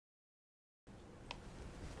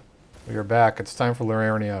We are back. It's time for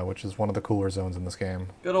Liurnia, which is one of the cooler zones in this game.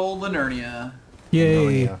 Good old Liurnia.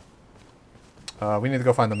 Yay. We need to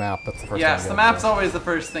go find the map. That's the first thing. Yes, the map's always the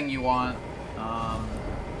first thing you want.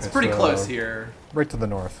 It's pretty close here. Right to the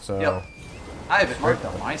north, so... Yep. I have it marked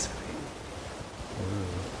on my screen.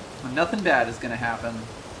 Nothing bad is going to happen.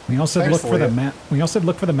 We also looked for the map. We also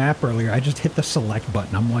looked for the map earlier. I just hit the select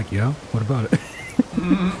button. I'm like, yeah, what about it?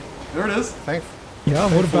 There it is.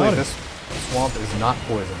 Yeah, what about it? This swamp is not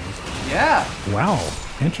poisoned. Yeah. Wow,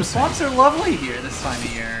 interesting. Swamps are lovely here this time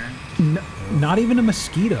of year. Not even a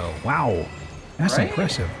mosquito. Wow, that's Right?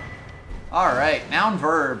 impressive. All right, noun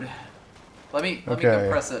verb. Let me go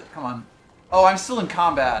press it. Come on. Oh, I'm still in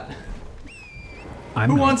combat.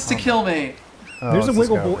 Who wants to kill me? Oh, There's a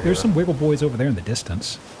wiggle boy. There's some wiggle boys over there in the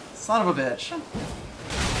distance. Son of a bitch.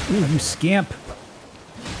 Ooh, you scamp.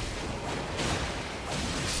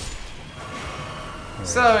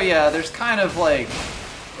 So yeah, there's kind of like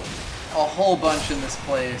a whole bunch in this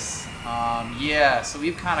place. Yeah, so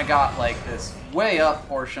we've kind of got like this way up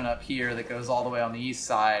portion up here that goes all the way on the east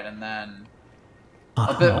side, and then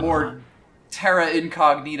a bit more terra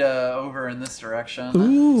incognita over in this direction.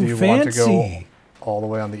 Ooh, Do you fancy. want to go all the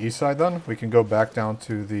way on the east side then? We can go back down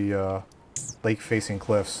to the lake-facing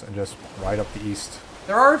cliffs and just ride up the east.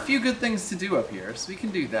 There are a few good things to do up here, so we can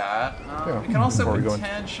do that. We can also Before we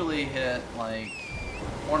potentially hit like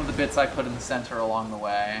one of the bits I put in the center along the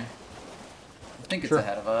way. I think it's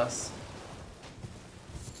ahead of us.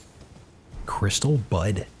 Crystal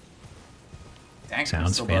Bud. Dang, Sounds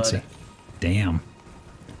Crystal fancy. Bud. Damn.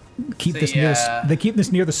 Keep So, this near. yeah. They keep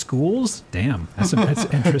this near the schools. Damn, that's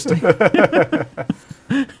interesting. So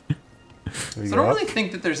I don't really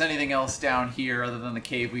think that there's anything else down here other than the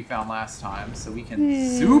cave we found last time, so we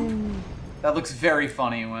can zoop. That looks very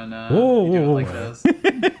funny when you do it like this.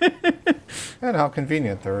 And how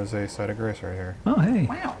convenient. There is a site of grace right here. Oh, hey.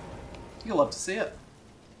 Wow. You'll love to see it.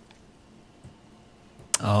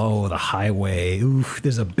 Oh, the highway. Oof,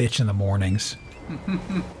 there's a bitch in the mornings.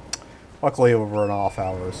 Luckily, we're in off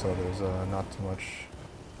hours, so there's not too much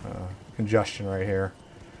congestion right here.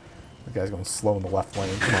 The guy's going slow in the left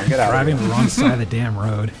lane. Come on, get out Driving of the here. wrong side of the damn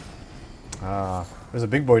road. There's a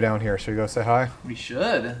big boy down here. Should we go say hi? We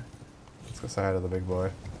should. Let's go say hi to the big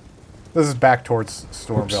boy. This is back towards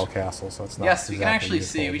Stormvale Castle, so it's not. Yes, we can exactly actually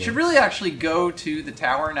useful, see. We but- should really actually go to the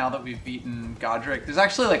tower now that we've beaten Godric. There's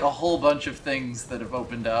actually like a whole bunch of things that have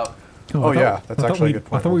opened up. Oh, yeah, that's actually a good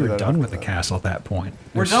point. I thought we We'll were do that done after with the that. castle at that point.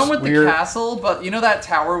 We're done with the castle, but you know that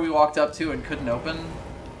tower we walked up to and couldn't open?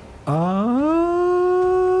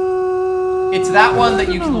 It's that one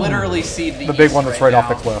that you can literally see the big one that's right off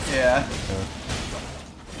the cliff. Yeah.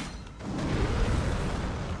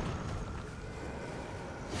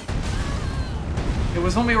 It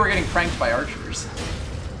was when we were getting pranked by archers.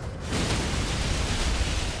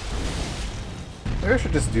 Maybe I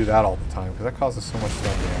should just do that all the time, because that causes so much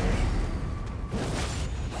stun damage.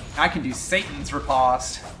 I can do Satan's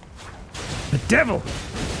riposte. The devil.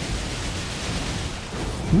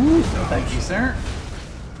 Thank you, sir.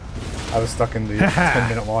 I was stuck in the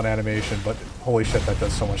 10-minute long animation, but holy shit, that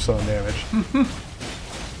does so much stun damage.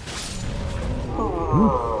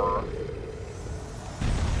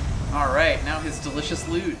 Alright, now his delicious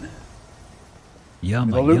loot.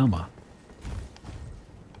 Yumma, The loot. yumma.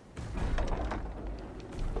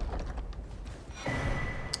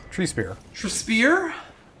 Tree spear. Trespear?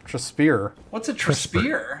 Trespear. What's a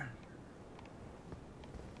Trespear?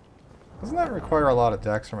 Doesn't that require a lot of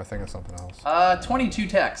dex, or am I thinking of something else? 22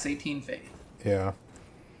 techs, 18 faith. Yeah.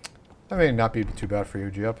 That may not be too bad for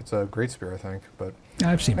you, G-Up. It's a great spear, I think. But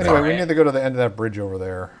I've seen anyway, that. we need to go to the end of that bridge over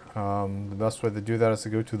there. The best way to do that is to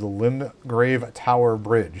go to the Limgrave Tower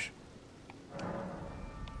Bridge.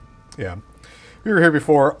 Yeah. We were here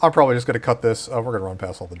before. I'm probably just going to cut this. We're going to run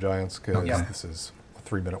past all the giants, because this is a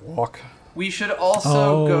 3-minute walk. We should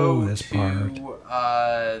also go this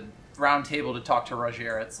to Roundtable to talk to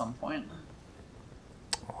Roger at some point.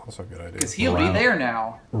 Oh, that's a good idea. Because he'll be there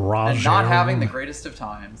now. Roger. And not having the greatest of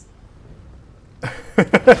times.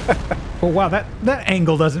 Oh wow, that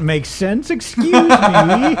angle doesn't make sense. Excuse me.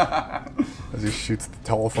 As he shoots the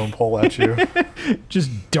telephone pole at you. Just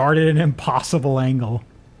darted an impossible angle.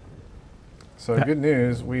 So good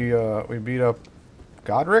news, we beat up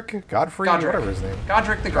Godric? Godfrey? Whatever his name.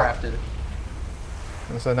 Godric the Grafted.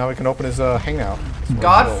 And so now we can open his hangout.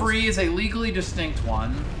 Godfrey is a legally distinct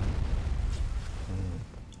one.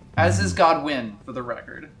 As is Godwin, for the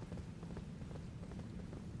record.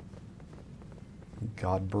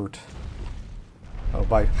 Godbert. Oh,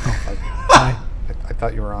 bye. Bye. I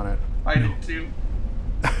thought you were on it. I did too.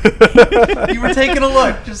 You were taking a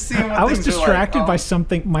look, just seeing what I was things are distracted like. by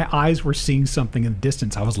something. My eyes were seeing something in the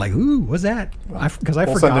distance. I was like, "Ooh, what's that?" Because I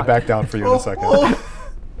We'll forgot. send it back down for you in a second.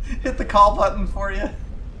 Hit the call button for you.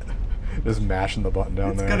 Just mashing the button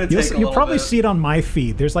down there. Gonna You'll, take a you'll little probably bit. see it on my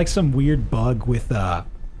feed. There's like some weird bug with the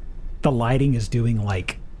lighting is doing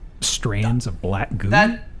like strands of black goo.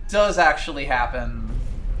 That does actually happen.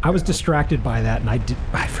 I was distracted by that, and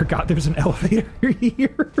I forgot there was an elevator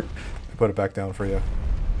here. Put it back down for you.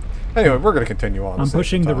 Anyway, we're going to continue on. I'm to save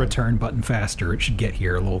pushing some the time. return button faster. It should get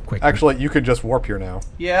here a little quicker. Actually, you could just warp here now.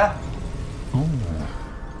 Yeah. Oh.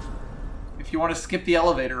 If you want to skip the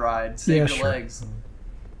elevator ride, save Yeah, your sure. legs.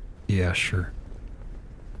 Yeah, sure.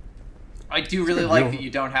 I do really like that you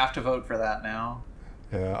don't have to vote for that now.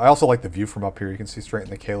 Yeah, I also like the view from up here. You can see straight in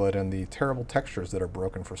the Kaled and the terrible textures that are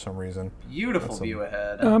broken for some reason. Beautiful view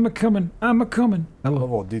ahead. I'm a coming. I'm a coming. Hello.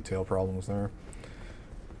 Level of detail problems there.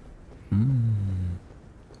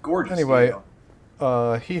 Gorgeous Anyway,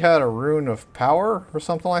 view. he had a rune of power or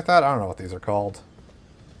something like that. I don't know what these are called.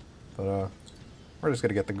 But we're just going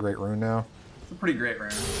to get the great rune now. It's a pretty great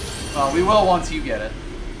room. We will once you get it.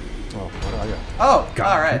 Oh, what do I got? Oh,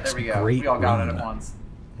 God, all right, that's there we a go. great We all got it rune. at once.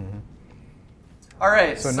 All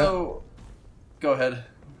right, So so go ahead.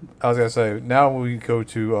 I was going to say, now we go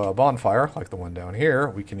to a bonfire, like the one down here,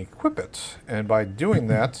 we can equip it. And by doing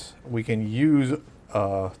that, we can use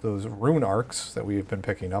those rune arcs that we've been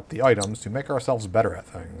picking up, the items, to make ourselves better at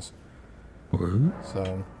things.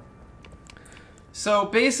 So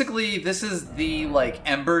basically, this is the like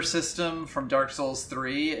Ember system from Dark Souls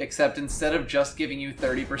 3, except instead of just giving you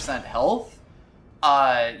 30% health,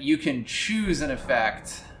 you can choose an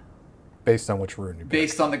effect Based on which rune you pick.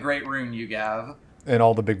 based on the great rune you have. And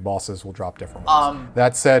all the big bosses will drop different ones.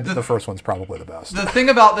 That said, the first one's probably the best. The thing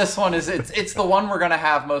about this one is it's the one we're going to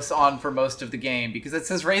have most on for most of the game, because it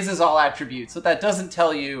says raises all attributes. What that doesn't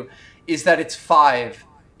tell you is that it's 5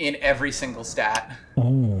 in every single stat.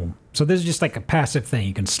 Oh, so this is just like a passive thing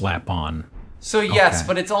you can slap on. So yes, Okay.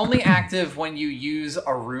 but it's only active when you use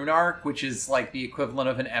a rune arc, which is like the equivalent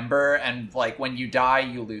of an ember, and like when you die,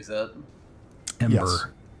 you lose it. Ember. Yes.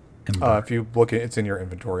 Ember. If you look at it's in your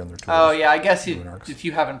inventory under tools. Oh yeah, I guess Rune arcs. if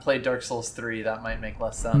you haven't played Dark Souls 3, that might make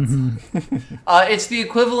less sense. Mm-hmm. It's the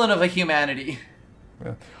equivalent of a humanity.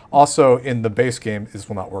 Yeah. Also, in the base game, this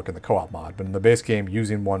will not work in the co-op mod, but in the base game,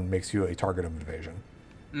 using one makes you a target of invasion.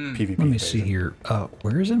 PvP Let me see invasion. here.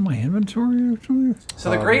 Where is it in my inventory, actually?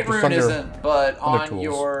 So the Great just Rune under- isn't, but on tools.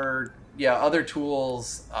 your other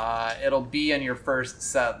tools, it'll be in your first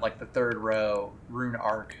set, like the third row, Rune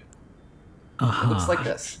Arc. It looks like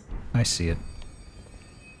this. I see it.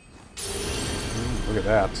 Look at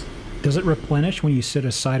that. Does it replenish when you sit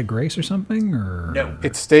a side of grace or something, or No.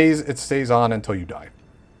 It stays on until you die.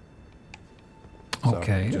 So,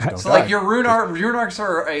 Okay. just don't So die. like your Rune Arcs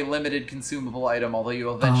are a limited consumable item, although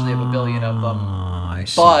you eventually have a billion of them. I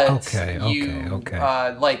see. But okay, you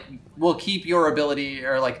okay. like will keep your ability,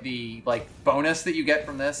 or like the bonus that you get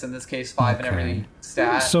from this, in this case 5 in every Okay.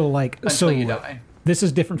 stat, So like, until so you die. this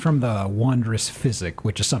is different from the wondrous physic,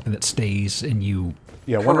 which is something that stays and you.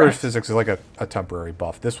 Yeah, Wondrous Physics is like a temporary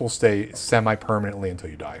buff. This will stay semi-permanently until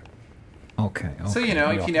you die. Okay. So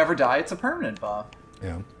okay. if you never die, it's a permanent buff.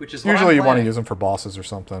 Yeah. Which is what Usually I'm you want to planning. use them for bosses or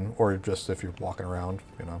something, or just if you're walking around,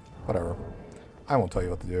 whatever. I won't tell you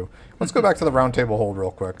what to do. Let's go back to the round table hold real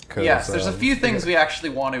quick. 'Cause, Yes, there's a few things we actually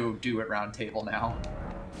want to do at Round Table now.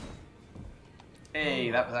 Hey,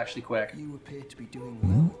 that was actually quick. You appear to be doing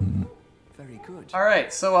well. Very good. All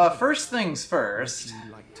right, so first things first.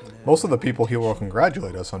 I'd like to know. Most of the people here will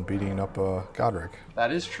congratulate us on beating up Godric.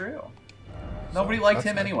 That is true. Nobody liked that's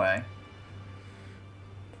him good. anyway.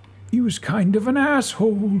 He was kind of an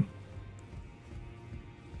asshole.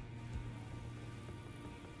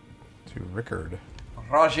 To Rickard.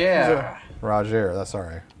 Roger. Roger, that's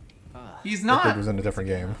alright. He's Rickard not was in a different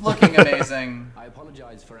game. looking amazing. I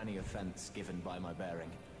apologize for any offense given by my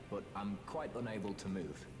bearing, but I'm quite unable to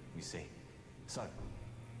move, you see. So,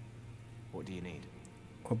 what do you need?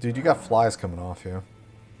 Well, dude, you got flies coming off you.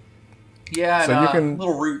 Yeah, So and, you can-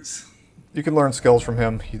 little roots. You can learn skills from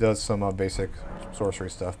him. He does some basic sorcery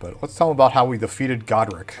stuff, but let's tell him about how we defeated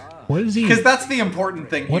Godric. What is he? Because that's the important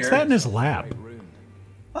thing here. What's that in his lap? Rune.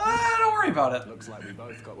 Don't worry about it. Looks like we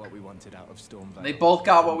both got what we wanted out of Stormvale. They both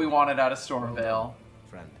got what we wanted out of Stormvale.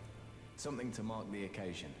 Friend, something to mark the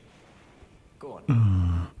occasion. Go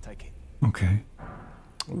on, take it. Okay.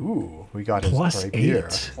 Ooh, we got his Plus rapier.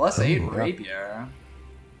 8. Plus 8 Ooh, rapier.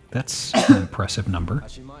 That's an impressive number.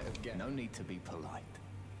 As you might have guessed, no need to be polite.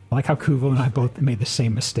 I like how Kuvo and I both made the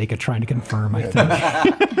same mistake of trying to confirm, I think.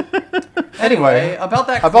 Anyway, about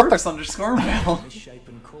that about corpse under Stormvale.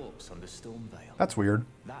 Misshapen corpse under Stormvale. That's weird.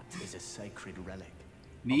 is a sacred relic.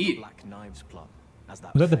 Neat. Black Knives plot. Was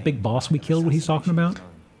that the big boss we killed? What he's talking about?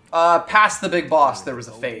 Past the big boss, there was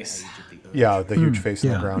a face. Yeah, the huge face in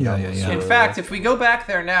the yeah, ground. yeah, down yeah, the yeah. sewer In fact, if we go back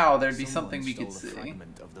there now, there'd be something we could Stole a see.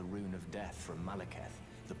 fragment of the rune of death from Malekith,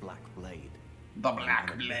 the Black Blade. The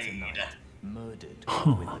Black On a bitter Blade. night, Murdered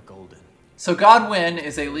with the golden. So Godwyn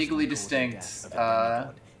is a legally distinct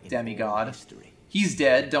demigod. He's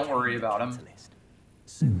dead, don't worry about him.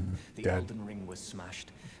 Soon, the Dead. Elden Ring was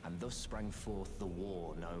smashed, and thus sprang forth the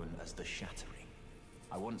war known as the Shattering.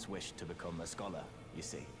 I once wished to become a scholar, you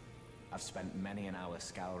see. I've spent many an hour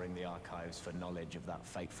scouring the archives for knowledge of that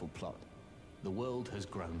fateful plot. The world has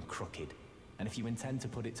grown crooked, and if you intend to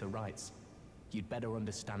put it to rights, you'd better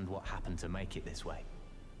understand what happened to make it this way.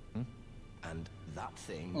 And that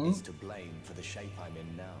thing is to blame for the shape I'm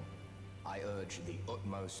in now. I urge the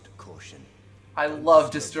utmost caution. I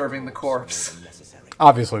love disturbing the corpse.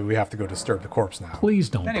 Obviously, we have to go disturb the corpse now. Please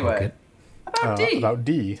don't poke Anyway, it. about D. About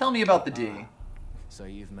D. Tell me about the D. So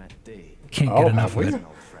you've met D, Can't Oh, get enough have of we? it. an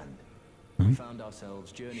old friend. We found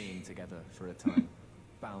ourselves journeying together for a time,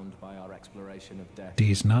 bound by our exploration of death.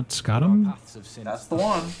 D's nuts. Got Our him? paths have since That's the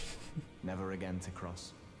one. never again to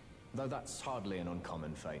cross. Though that's hardly an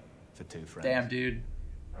uncommon fate for two friends. Damn, dude.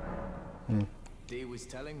 D was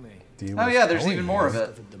telling me. D Oh was yeah, there's telling even me. more of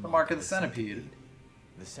it. The mark of the centipede.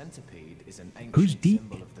 The centipede is an ancient Who's D?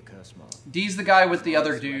 symbol of the curse mark. D's the guy with the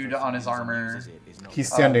other dude on his armor,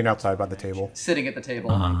 He's standing outside by the table. sitting at the table.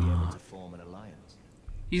 Be able to form an alliance.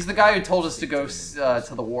 He's the guy who told us to go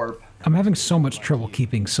to the warp. I'm having so much trouble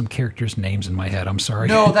keeping some characters' names in my head. I'm sorry.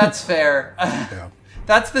 No, that's fair. Yeah.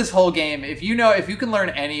 That's this whole game. If you can learn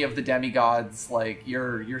any of the demigods, like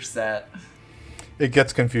you're set. It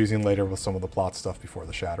gets confusing later with some of the plot stuff before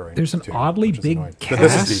the shattering. There's an too, oddly which is annoying. big But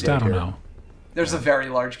this is cast. D I right don't here. know. There's a very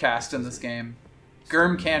large cast in this game.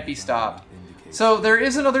 Gurm can't be stopped. So there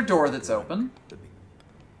is another door that's open,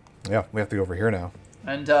 Yeah, we have to go over here now.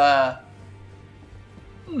 and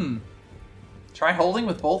try holding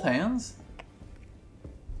with both hands.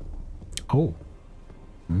 Oh.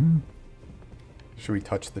 Should we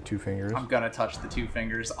touch the two fingers? I'm gonna touch the two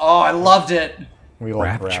fingers. Oh, I loved it. We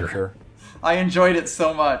like Rapture. rapture. I enjoyed it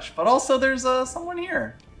so much. But also, there's someone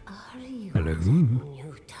here. Are you Hello.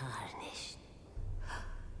 new tarnished?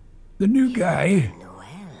 The new guy. Well,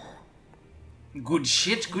 Good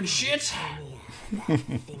shit. Good shit.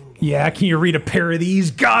 Yeah, can you read a pair of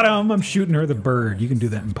these? Got him! I'm shooting her the bird. You can do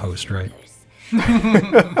that in post, right? to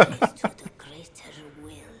the greater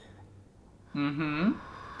will. Mm-hmm. Look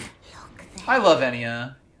there, I love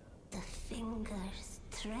Enya. the fingers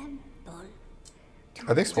tremble.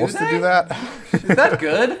 Are they supposed to they? do that? Is that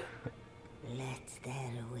good? Let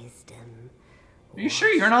their wisdom. Are you sure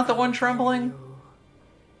you're not the one trembling?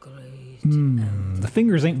 Great The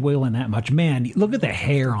fingers ain't wailing that much. Man, look at the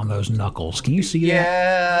hair on those knuckles. Can you see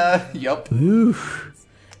Yeah. Yup. that? Oof.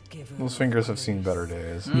 Those fingers have seen better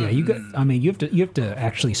days. Yeah, you got. I mean, you have to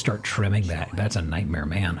actually start trimming that. That's a nightmare,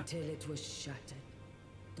 man. Till it was shattered.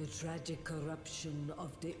 The tragic corruption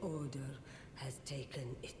of the Order has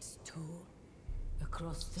taken its toll.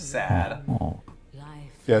 Across the Sad. Oh, life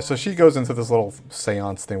Yeah, so she goes into this little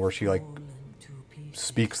seance thing where she like fallen to pieces,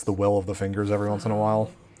 speaks the will of the fingers every once in a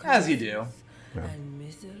while. As you do. and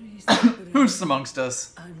misery spread Who's amongst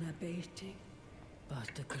us? unabating.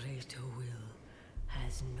 But the greater will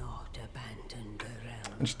has not abandoned the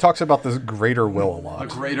realm. And she talks about this greater will a A lot.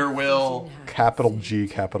 greater will. Capital G,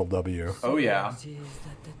 capital W. Oh yeah. It is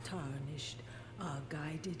that the tarnished are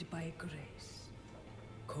guided by grace,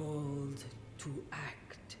 called to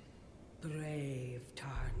act. Brave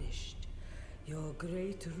tarnished, your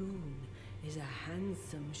great rune is a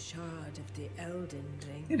handsome shard of the Elden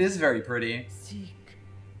Ring. It is very pretty. Seek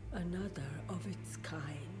another of its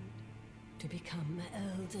kind. to become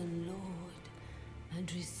Elden Lord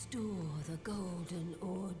and restore the Golden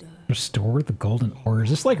Order. restore the golden order. Is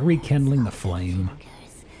this like rekindling the flame?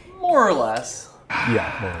 More or less.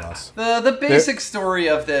 Yeah, more or less. The basic story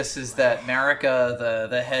of this is that Marika,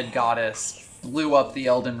 the head goddess, blew up the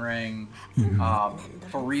Elden Ring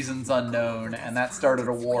for reasons unknown, and that started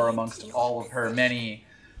a war amongst all of her many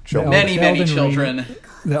Children. many Elden children. Ring,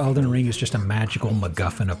 the Elden Ring is just a magical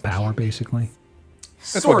MacGuffin of power, basically.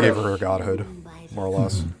 That's what Sort gave of. her her godhood, more or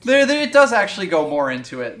less. It does actually go more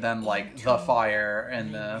into it than like the fire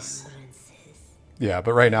in this. Yeah,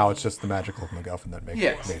 but right now it's just the magical MacGuffin that made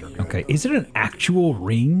Yes. her good. Okay, is it an actual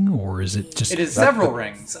ring or is it just? It is several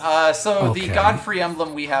rings. So the Okay. Godfrey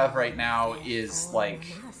emblem we have right now is like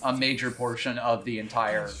a major portion of the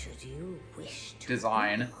entire Should you wish to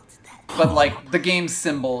design. But like the game's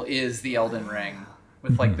symbol is the Elden Ring.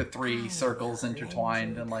 with like the 3 circles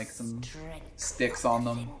intertwined and like some sticks on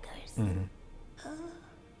them.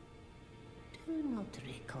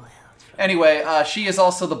 Anyway, she is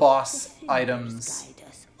also the boss items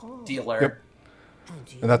dealer. Yep.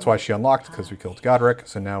 And that's why she unlocked, because we killed Godric,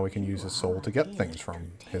 so now we can use his soul to get things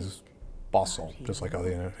from his boss soul, just like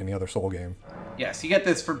any other soul game. Yes, you get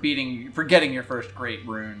this for getting your first great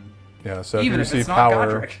rune. Yeah, so Even if if you it's receive not power,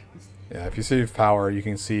 Godric. yeah, if you receive power, you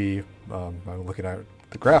can see. I'm looking at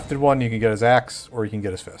the grafted one. You can get his axe, or you can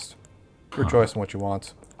get his fist. Your choice on what you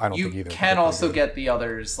want. I don't think either. You can also get the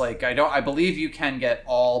others. Like I believe you can get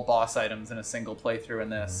all boss items in a single playthrough in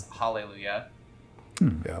this. Hallelujah.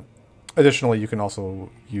 Yeah. Additionally, you can also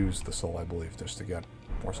use the soul, I believe, just to get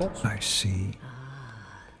more souls. I see.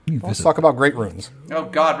 Let's talk about great runes. Oh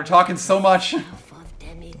God, we're talking so much.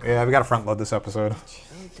 Yeah, we got to front load this episode.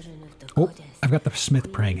 Oh, I've got the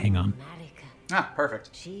smith praying. Hang on. Ah, perfect.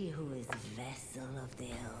 She who is vessel of the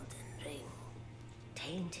Elden Ring,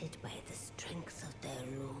 tainted by the strength of their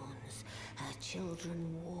runes, her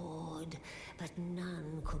children warred, but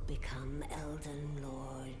none could become Elden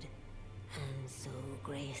Lord. And so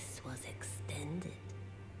grace was extended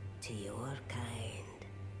to your kind,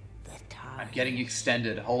 the I'm getting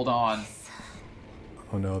extended. Hold on.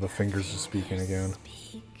 Oh no, the fingers are speaking again.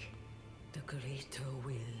 The greater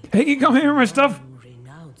will Hey, you come here, my stuff.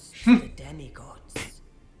 renounce the demigods,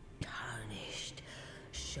 tarnished,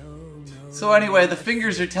 show no. So anyway, the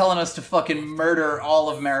fingers are telling us to fucking murder all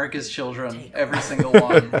of Marika's children, every single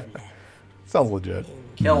one. Sounds legit.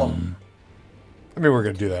 Kill them. I mean, we're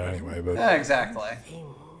gonna do that anyway, but Yeah, exactly.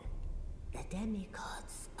 The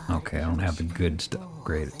demigods Okay, I don't have the good stuff.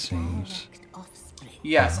 Great, it seems.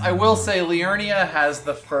 Yes, I will say Liurnia has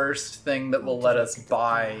the first thing that will let us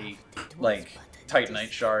buy, like, Titanite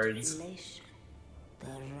shards. the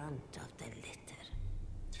runt of the litter.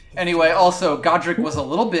 Anyway, also, Godric was a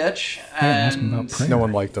little bitch, ask him about and prayer. no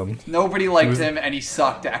one liked him. nobody liked him, and he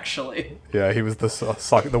sucked, actually. Yeah, he was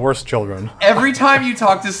the worst children. Every time you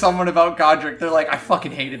talk to someone about Godric, they're like, I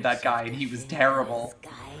fucking hated that guy, and he was terrible.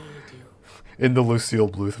 Guide you. In the Lucille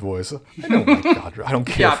Bluth voice. I don't like Godric. I don't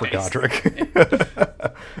care Yeah, for basically.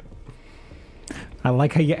 Godric. I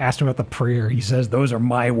like how you asked him about the prayer. He says, "Those are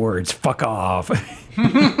my words. Fuck off."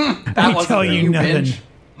 That I wasn't tell you nothing. bitch.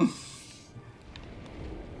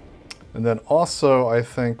 And then also, I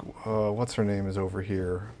think, what's her name is over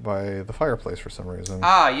here by the fireplace for some reason.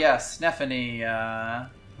 Ah, yes, Stephanie,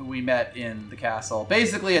 who we met in the castle.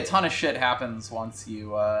 Basically, a ton of shit happens once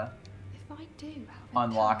you, If I do have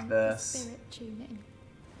unlock tongue this. spirit tuning,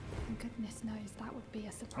 and goodness knows that would be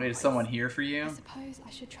a surprise. Wait, is someone here for I you? suppose I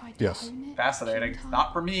should try to Yes. hone it. Fascinating. shouldn't I?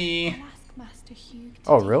 Not for me. I'll ask Master Hugh to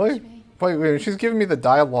Oh, teach really? me. Wait, she's giving me the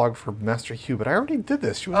dialogue for Master Hugh, but I already did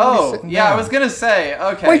this. She was already Oh, sitting yeah, down. I was gonna say,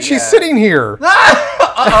 okay. Wait, she's yeah. sitting here!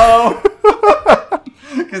 Uh-oh!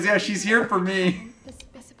 Because, yeah, she's here for me.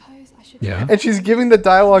 I suppose I should Yeah. And she's giving the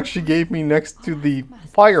dialogue she gave me next to the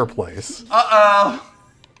fireplace.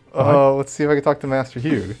 Uh-oh! Let's see if I can talk to Master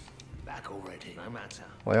Hugh. Back already, no matter.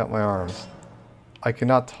 Lay out my arms. I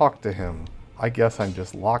cannot talk to him. I guess I'm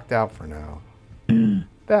just locked out for now.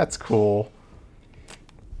 That's cool.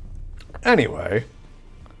 Anyway.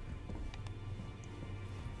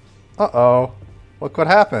 Uh-oh. Look what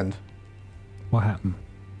happened. What happened?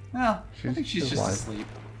 Well, I think she's she's just lying. asleep.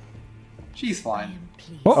 She's fine.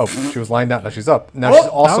 Oh, she was lying down. Now she's up. Now Oh, she's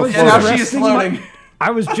also was- Yeah, now floating. she is floating.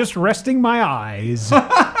 I was just resting my eyes.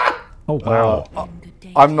 Oh wow.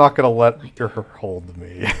 I'm not going to let her hold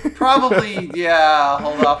me. Probably, yeah,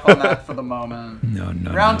 hold off on that for the moment. No.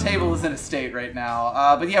 Roundtable is in a state right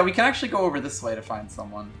now. But yeah, we can actually go over this way to find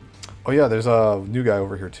someone. Oh yeah, there's a new guy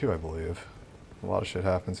over here too, I believe. A lot of shit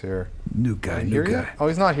happens here. New guy, Here new yet? guy. Oh,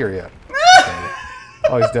 he's not here yet.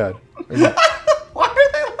 Oh, he's dead. Why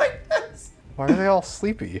are they like this? Why are they all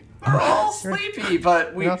sleepy? We're all sleepy,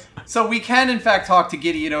 but we... Yes. So we can, in fact, talk to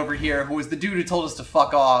Gideon over here, who was the dude who told us to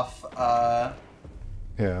fuck off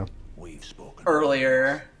Yeah. We've spoken.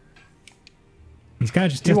 earlier. He's kind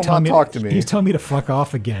of just He will telling not me. talk to me. He's telling me to fuck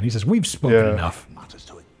off again. He says, "We've spoken Yeah. enough." Matters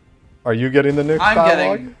to it. Are you getting the next I'm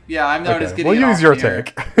dialogue? getting... Yeah, I'm known as Okay, Gideon. we'll use off your here.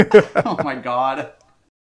 take. Oh my god.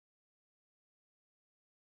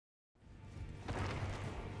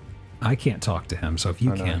 I can't talk to him, so if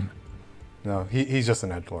you I know. can. No, he's just an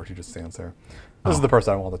edgelord. He just stands there. This is the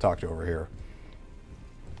person I want to talk to over here.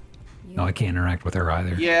 No, I can't interact with her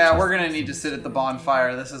either. Yeah, we're gonna need to sit at the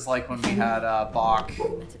bonfire. This is like when we had Bach.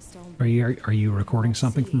 Are you recording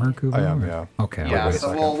something from her, Kubo? I am, or- yeah. Okay. Yeah, I'll wait.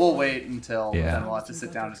 so we'll wait until Yeah. then we'll have to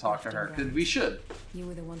sit down and talk to her. Because we should. You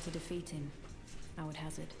were the one to defeat him, I would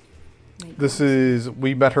hazard. This is,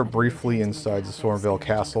 we met her briefly inside the Stormvale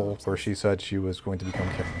Castle, where she said she was going to become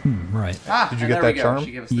king. Right. Ah, Did you and get there that we go. charm?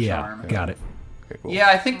 She gave us the Yeah, charm. got it. Okay, cool. Yeah,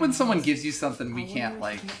 I think when someone gives you something, we can't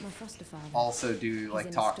like also do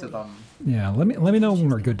like talk to them. Yeah, let me know when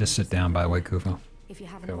we're good to sit down, by the way, Kufo.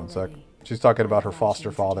 Okay, one sec. She's talking about her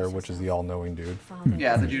foster father, which is the all-knowing dude.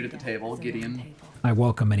 Yeah, the dude at the table, Gideon. I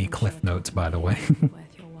welcome any cliff notes, by the way.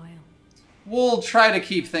 We'll try to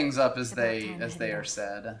keep things up as they are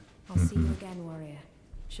said. I'll see you again, warrior.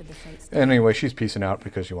 Should the fates Anyway, she's peacing out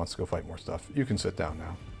because she wants to go fight more stuff. You can sit down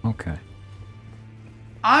now. Okay.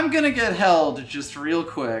 I'm gonna get held just real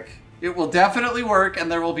quick. It will definitely work, and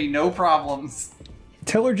there will be no problems.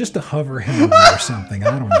 Tell her just to hover him or something.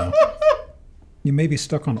 I don't know. You may be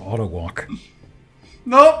stuck on auto walk.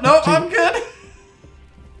 Nope, I'm good.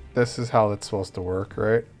 This is how it's supposed to work,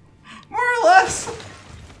 right? More or less.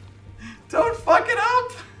 Don't fuck it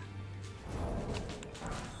up.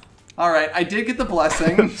 Alright, I did get the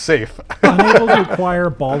blessing. Safe. Unable to acquire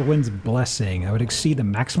Baldwin's blessing. I would exceed the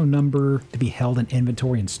maximum number to be held in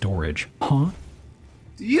inventory and storage. Huh?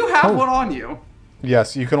 Do you have one on you?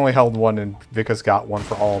 Yes, you can only hold one, and Vika's got one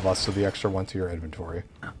for all of us, so the extra went to your inventory.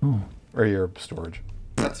 Oh. Or your storage.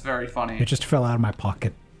 That's very funny. It just fell out of my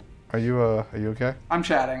pocket. Are you okay? I'm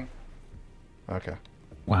chatting. Okay.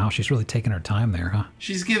 Wow, she's really taking her time there, huh?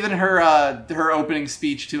 She's given her her opening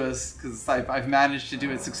speech to us because I've managed to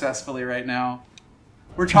do it successfully right now.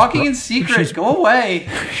 We're talking in secret. Go away.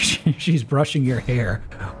 She's brushing your hair.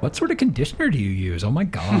 What sort of conditioner do you use? Oh my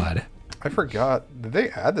god. I forgot. Did they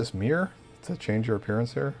add this mirror to change your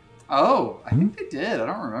appearance here? Oh, I think they did. I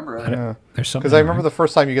don't remember it. Yeah. There's something. Because I remember the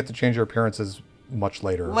first time you get to change your appearance is much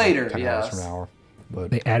later. Later, like 10 hours from now.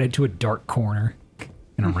 But they added to a dark corner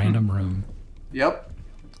in a random room. Yep.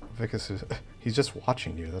 Vicus is, he's just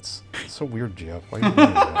watching you. That's so weird, Jeff. Why are you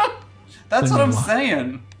doing that? That's what I'm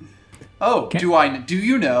saying. Oh, do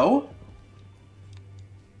you know?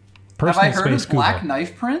 Personal Have I heard space, of Black Kubo.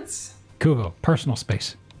 Knife Prince? Kubo, personal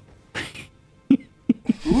space.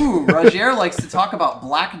 Ooh, Roger likes to talk about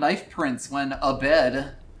Black Knife Prince when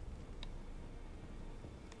abed.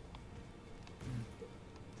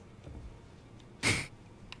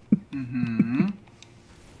 Mm-hmm.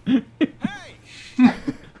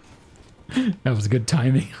 That was good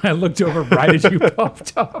timing. I looked over right as you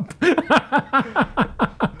popped up.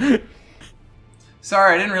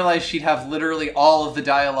 Sorry, I didn't realize she'd have literally all of the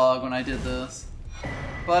dialogue when I did this.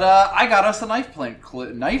 But I got us a knife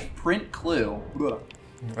print clue. Ugh.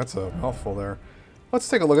 That's a mouthful there. Let's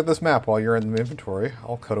take a look at this map while you're in the inventory.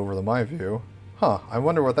 I'll cut over to my view. Huh, I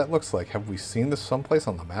wonder what that looks like. Have we seen this someplace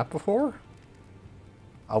on the map before?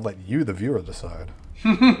 I'll let you, the viewer, decide.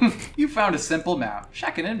 You found a simple map.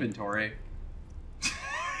 Check an inventory.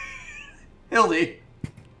 Hildy.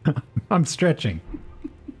 I'm stretching.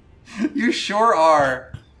 You sure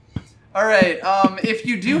are. Alright, if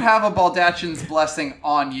you do have a Baldachin's blessing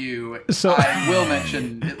on you, So- I will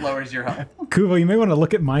mention it lowers your health. Kubo, you may want to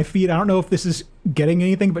look at my feet. I don't know if this is getting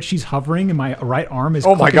anything, but she's hovering and my right arm is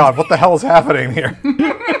Oh my clicking. god, what the hell is happening here?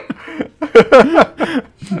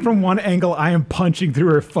 From one angle, I am punching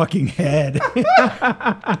through her fucking head.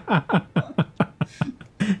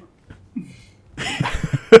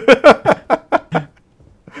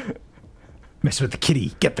 Mess with the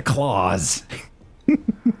kitty, get the claws.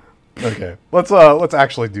 Okay, let's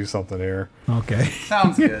actually do something here. Okay.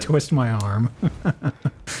 Sounds good. Twist my arm.